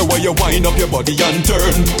 Me where you wind up your body and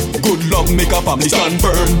turn. Good love make a family stand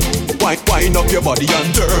burn. Wind up your body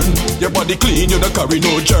and turn. Your body clean, you don't carry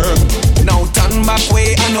no germ. Now turn back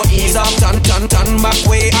way and no ease up. Turn back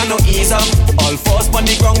way and no ease up. All fours on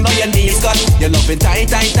the ground, now your knees got. You're loving tight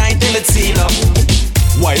till it's seal up.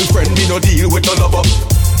 Wild friend, me no deal with no lover.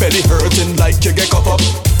 Belly hurting like you get cup up.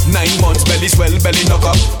 9 months, belly swell, belly knock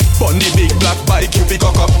up. On the big black bike, you pick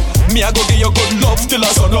up. Me, I go give you good love till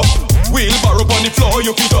I sun up. Wheelbarrow on the floor,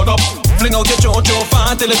 you fit on up. Fling out your cho-cho,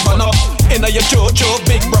 fan till it run up. Inna your cho-cho,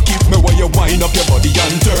 big bra, keep me while you wind up your body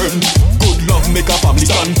and turn. Good love make a family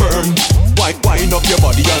stand firm. Wind up your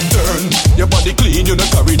body and turn. Your body clean, you not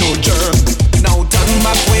carry no germ. Now turn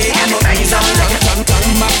back way, I know ease up. Turn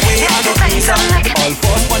back way, I know ease up. All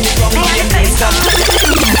fours on the ground, my face up.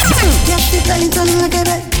 Just sit and turn like a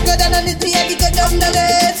bed. Go down on it, baby, go down the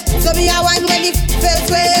it. So me I wine when it feels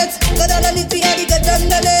sweat. Go down on it, baby, go down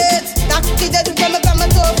the it. That's the dead from a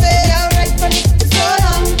tofe. Alright for it so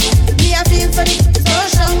long. Me I feel for it so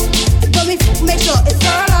strong. So me make sure it's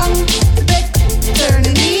so long. Big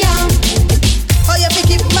turning me on. Oh you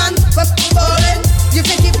think it man, but boring. You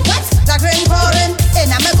think it what? Like rain pouring.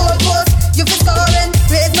 And I'm a goal post. You feel scoring.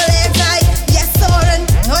 Raise my legs high. Yes soaring.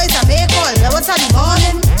 Noise I make all. Now what's the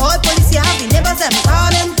morning? All police you have the neighbors I'm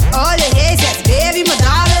calling. All the yes, yes, baby, my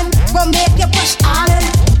darling. But make you push all in.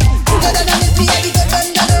 Go down on it, baby, go down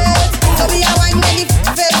the it. So we are wine when it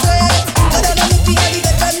feels sweat. Go down on it, baby,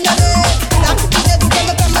 go down the it. That's the dead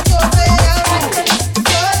from a tofe. Alright,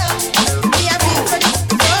 so long. Me I feel for it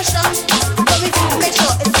so strong. So we make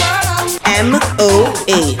sure it's so long.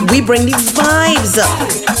 MOA. We bring the vibes up.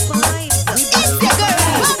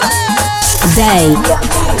 Day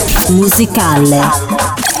musicale.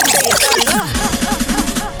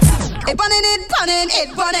 It running, it running, it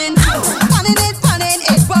running. Running, it running,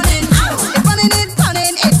 it running. It running, it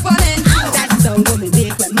running, it running. That sound gonna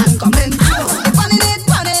make when man come in. It running, it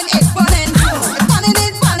running, it running. It running,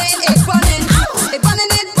 it running, it running. It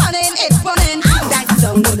running, it running, it running. That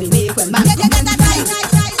sound gonna make when man come in.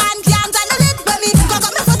 And can't handle it when me cock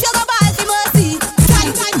up me foot, you go ball for mercy.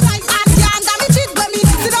 And can't handle me cheat when me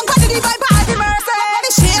sit down quality by ball for mercy. When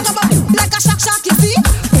me shake up like a shock, you see.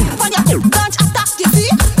 When you launch attack, you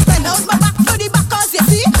see. Bend out my back for the backers, you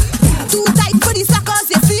see. Too tight for the suckers,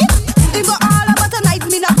 you see. We go all about tonight,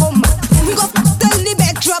 me not come. We go till the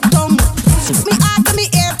bed drop down. Me heart to me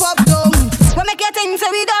ear pop down. When make your things so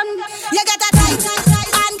we done. You get a tight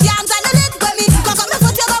and can't handle it when me cock up me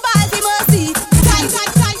foot, you go ball for mercy. Tight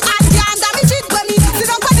and can't handle me cheat when me sit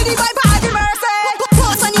down quality the boy ball for mercy.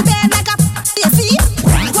 Post on your bed like a you see.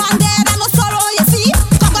 One dead and no sorrow, you see.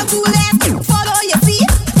 Cock up too late, follow, you see.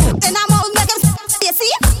 And I'm out make him you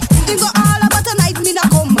see. We go all about tonight, me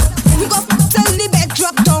not come. We go till the bed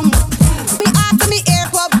drop down. Me heart to me ear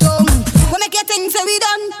pop down. We make your things so we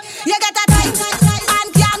done. You get a tight and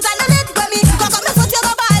can't handle it when me cock up me foot, you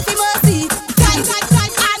go ball for mercy. Tight and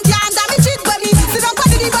can't handle me cheat when me sit down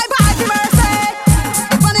quality boy ball for mercy.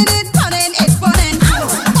 It running, it running, it running.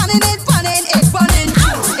 Running, it running, it running.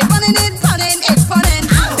 It running, it running, it running.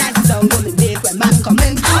 That sound gonna make when man come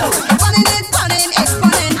in. It running, it running, it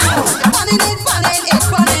running. Running, it running, it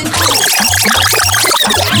running.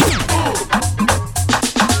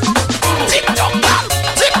 Tick tock,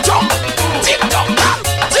 tick tock, tick tock,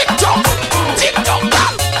 tick tock, tick tock,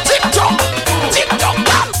 tick tock, tick tock,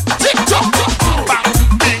 tick tock. Bang,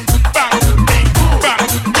 bing, bang, bing, bang,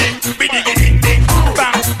 bing, biddy ding ding.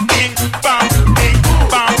 Bang, bing, bang, bing,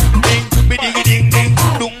 bang, bing, biddy ding ding.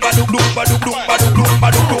 Dum ba dum dum ba dum dum ba dum dum ba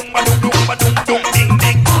dum dum ba dum dum ba dum dum ding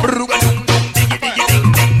ding. Bru ba dum dum diggy diggy ding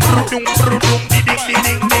ding. Bru dum di ding ding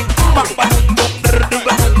ding ding. Bang ba dum dum dum dum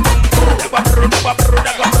ba dum dum. Da ba bru da ba bru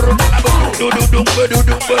da ba bru da ba dum dum dum ba dum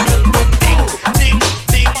dum ba dum dum ding ding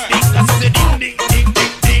ding ding. That's the ding ding ding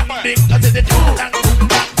ding ding ding. That's the dum dang dum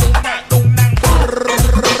dang dum dang dum dang.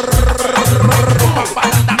 Ba ba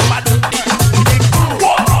da ba dum ding ding.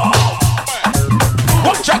 Whoa!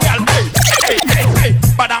 Watch a girl, hey hey hey hey.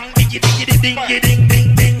 Ba dang diggy diggy ding ding ding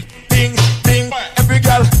ding ding ding. Every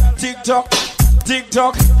girl tick tock, tick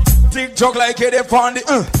tock, tick tock like it upon the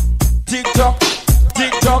tick tock,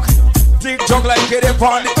 tick tock, tick tock like it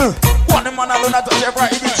upon the one man alone at the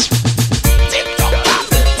right bitch. Tick tock,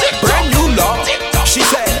 tick tock, brand new law. She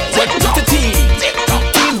said, "What with the team?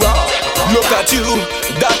 Team raw. Look at you,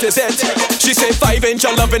 that is it." She say 5-inch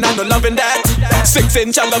I'm loving, I'm not loving that.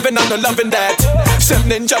 6-inch I'm loving, I'm not loving that.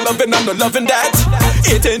 7-inch I'm loving, I'm not loving that.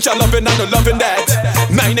 8-inch I'm loving, I'm not loving that.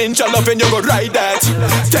 9-inch I'm loving, you go ride that.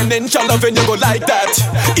 10-inch I'm loving, you go like that.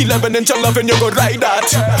 11-inch I'm loving, you go ride that.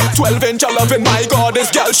 12-inch I'm loving, my God, this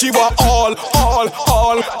girl she want all.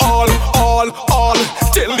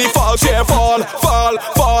 Till the fall, she fall.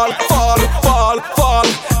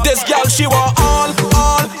 This girl she want all.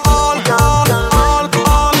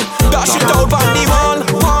 Dash it out on the wall.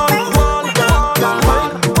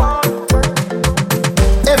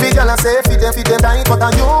 Every girl I say fit them tight, but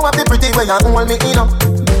you have the pretty way you hold me in up.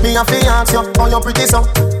 Me Me a fi ask you, how you pretty so?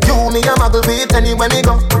 You me a muggle beat anywhere me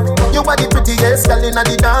go. You are the prettiest girl inna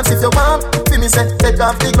the dance. If you want, fi me say take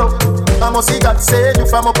off the glove. I must see God say you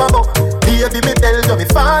from up above. Baby me tell you me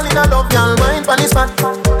fall in love. Y'all mind pon this fat,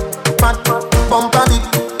 bump on it.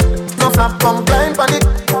 No flap, come blind pon it.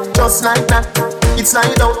 Just like that, it's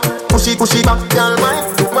slide out. Push it back, y'all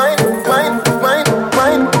mind.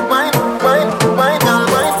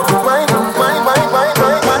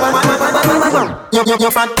 You're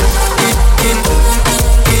fat.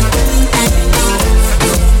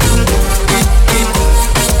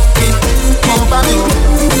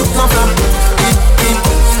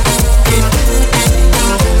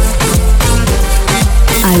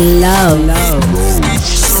 I love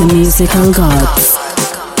the musical gods.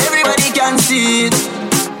 Everybody can see it.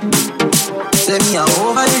 Say me a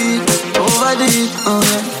overdo it.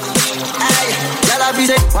 Aye, y'all be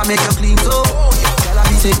say, why make you clean so? Y'all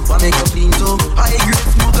be say, why make you clean so? I grip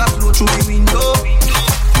smoke a flow through the window.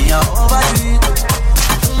 Me a overdo it.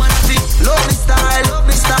 Woman be love me style. Let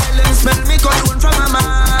me smell me cologne from my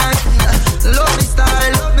mind. Love me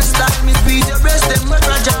style. Me squeeze your breast, them but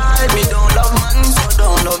fragile. Me don't love man, so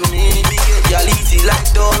don't love me. Me get y'all easy like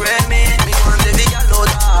Doremi. Me want the big y'all out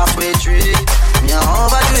halfway tree. Me a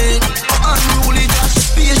overdo it. Unruly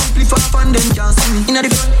Josh, patiently for fun, them can't see me. Inna the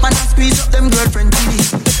front, man, I squeeze up them girlfriend TV.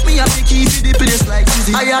 Me have to keep the place like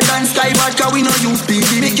easy. Higher than Sky Vodka, we no use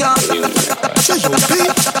PD. Me can't.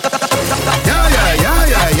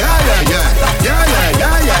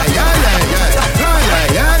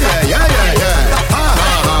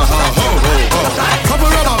 Couple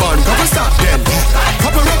rubber band, couple stop then.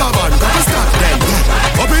 Couple rubber band, couple stop then.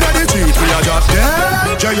 Up inna the street, we a drop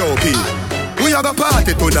then. J.O.P. We a go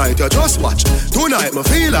party tonight, you just watch. Tonight me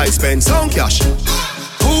feel I spend some cash.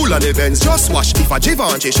 Cool on the Benz, just watch. If a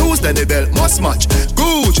Givenchy shoes, then the belt must match.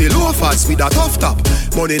 Gucci loafers with a tough top.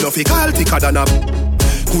 Money no fi call thicker than a.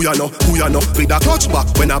 Who ya know, with a clutch back.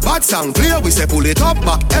 When a bad song play, we say pull it up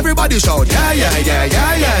back. Everybody shout, yeah.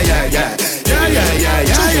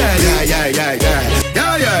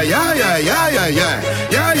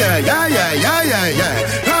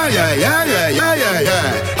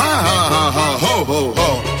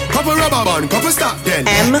 Couple rubber band, couple stop then.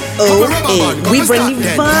 M.O.A. We bring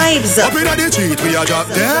you vibes. Up inna the street, we a drop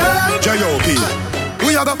dead. J.O.P.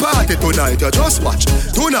 We a go party tonight, you just watch.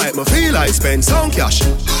 Tonight me feel I spend some cash.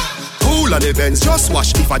 Cool on the Benz, just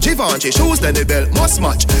watch. If a Givenchy shoes, then the belt must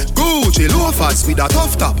match. Gucci loafers with a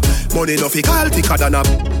tough top. Money no fi call thicker than a.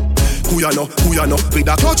 Who ya know, with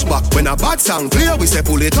a clutch back. When a bad song play, we say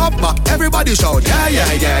pull it up back. Everybody shout, yeah.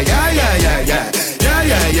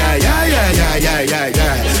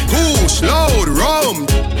 Push, load, rum.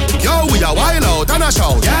 Yo, we a wild out and a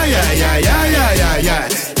shout, yeah.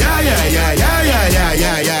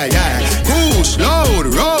 Push, load,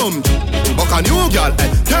 rum. Buck a new girl,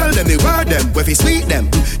 tell them the word them, where fi sweet them.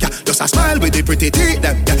 Yeah, just a smile with the pretty teeth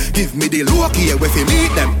them. Yeah, give me the look here, where fi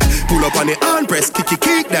meet them. Pull up on the hand press, kick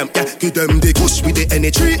them. Yeah, give them the kush with the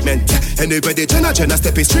any treatment. Yeah, anybody Jenna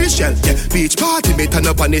step is street shell. Yeah, beach party me turn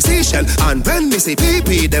up on the seashell. And when me say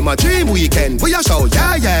PP, them a dream weekend. We a show,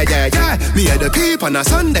 yeah. Me and the peep on a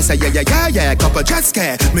Sunday say yeah. Couple jet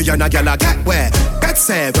scare, me and a gal a get where. Get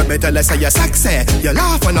say, when me tell her say you're sexy. You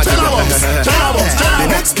laugh and I tell you. The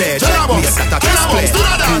next day, check me at a test play.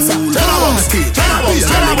 Cool nasty, we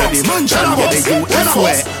are ready mansion, yeah they do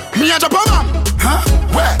everywhere. Me a Japan, huh?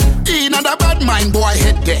 Where? In a bad mind boy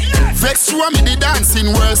head there. Vex you me the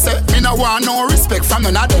dancing worse. Me no want no respect from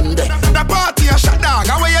none of them there. The party a shut down,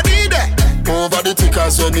 how you did there? Over the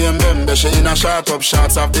tickers you name them. They she in a shot up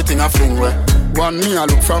shots of the thing a fling where. One me a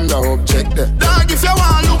look from the object there. Dog if you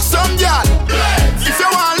want look some girl, if you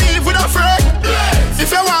want live with a friend,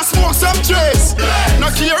 if you want smoke some trace, no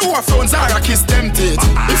care who a phones are a kiss them teeth.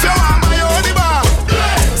 If you want my own the bar,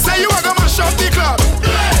 say you a go mash up the club.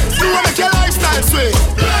 You wanna make your lifestyle sweet.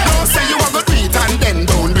 Don't say you a go do it and then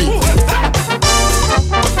don't do it.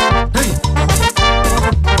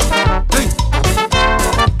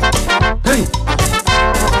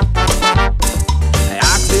 I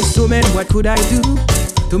asked this woman what could I do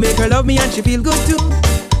to make her love me and she feel good too.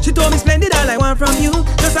 She told me splendid, all I want from you,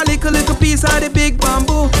 just a little piece of the big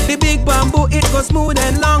bamboo. The big bamboo, it go smooth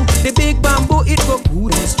and long. The big bamboo, it go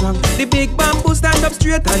good and strong. The big bamboo stand up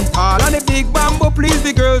straight and tall. And the big bamboo please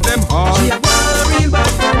the girls them all. She a one real bad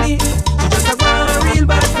funny. She just a one real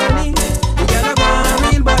bad funny. The girl a one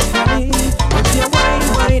real bad funny. And she a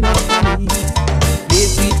wine up funny. Play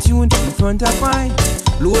sweet tune in front of mine.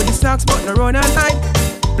 Load the socks but no run at night.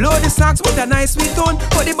 Blow the sax with a nice sweet tone,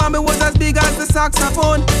 but the bamboo was as big as the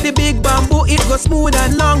saxophone. The big bamboo, it go smooth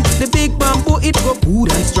and long. The big bamboo, it go good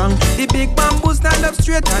and strong. The big bamboo stand up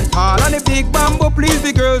straight and tall. And the big bamboo please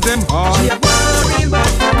the girls them hard. She a real bad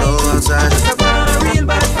for me. Go outside. She a real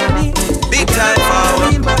bad for me. Big time for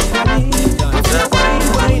real bad for me.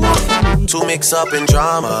 To mix up in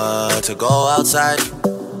drama, to go outside.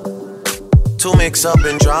 To mix up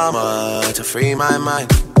in drama, to free my mind.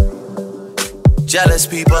 Jealous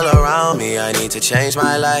people around me, I need to change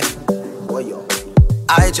my life.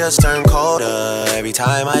 I just turn colder every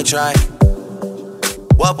time I try.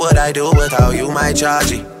 What would I do without you, my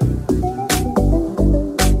Georgie?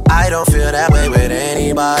 I don't feel that way with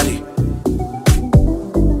anybody.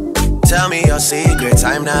 Tell me your secrets,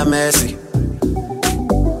 I'm not messy.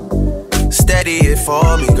 Steady it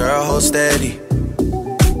for me, girl, hold steady.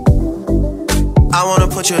 I wanna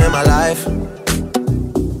put you in my life.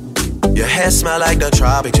 Your hair smell like the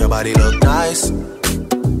tropics, your body look nice.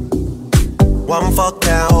 One fuck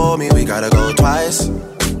can't hold me, we gotta go twice.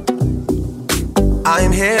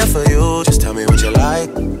 I'm here for you, just tell me what you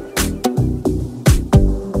like.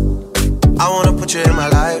 I wanna put you in my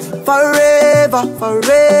life. Forever,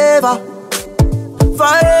 forever,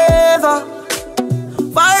 forever,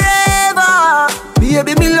 forever.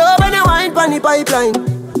 Baby, me love when you wine pon the pipeline.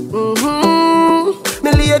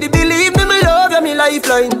 Me lady, believe me, me love you, me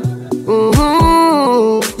lifeline.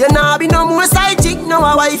 You nah be no more side chick, no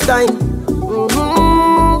a wife time.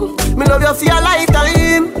 Me love you for your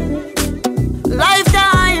lifetime.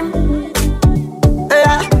 Lifetime.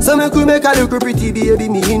 Yeah. So me could make a look pretty baby.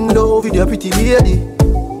 Me in love with your pretty lady.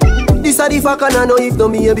 This a the fuck and I know if no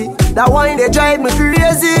maybe. That wine they drive me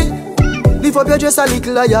crazy. Lift up your dress a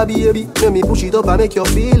little like your baby. Let me push it up and make you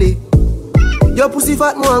feel it. Your pussy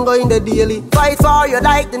fat more and go in the daily. Fight for you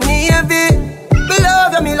like the Navy. Me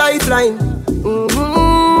love you, me lifeline.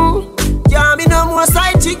 Can't be no more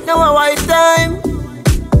side chick, no a wife time.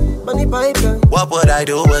 Money pipeline. What would I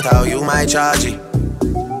do without you, my Georgie?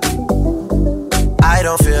 I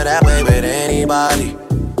don't feel that way with anybody.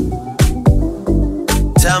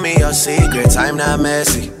 Tell me your secrets, I'm not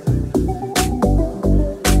messy.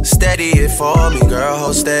 Steady it for me, girl,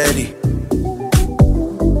 hold steady.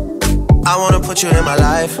 I wanna put you in my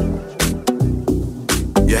life.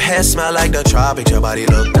 Your hair smell like the tropics, your body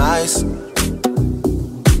look nice.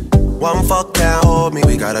 One fuck can't hold me,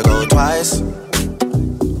 we gotta go twice.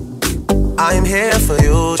 I'm here for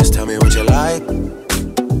you, just tell me what you like.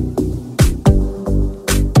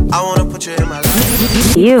 I wanna put you in my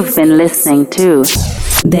life. You've been listening to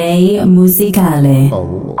Day Musicale.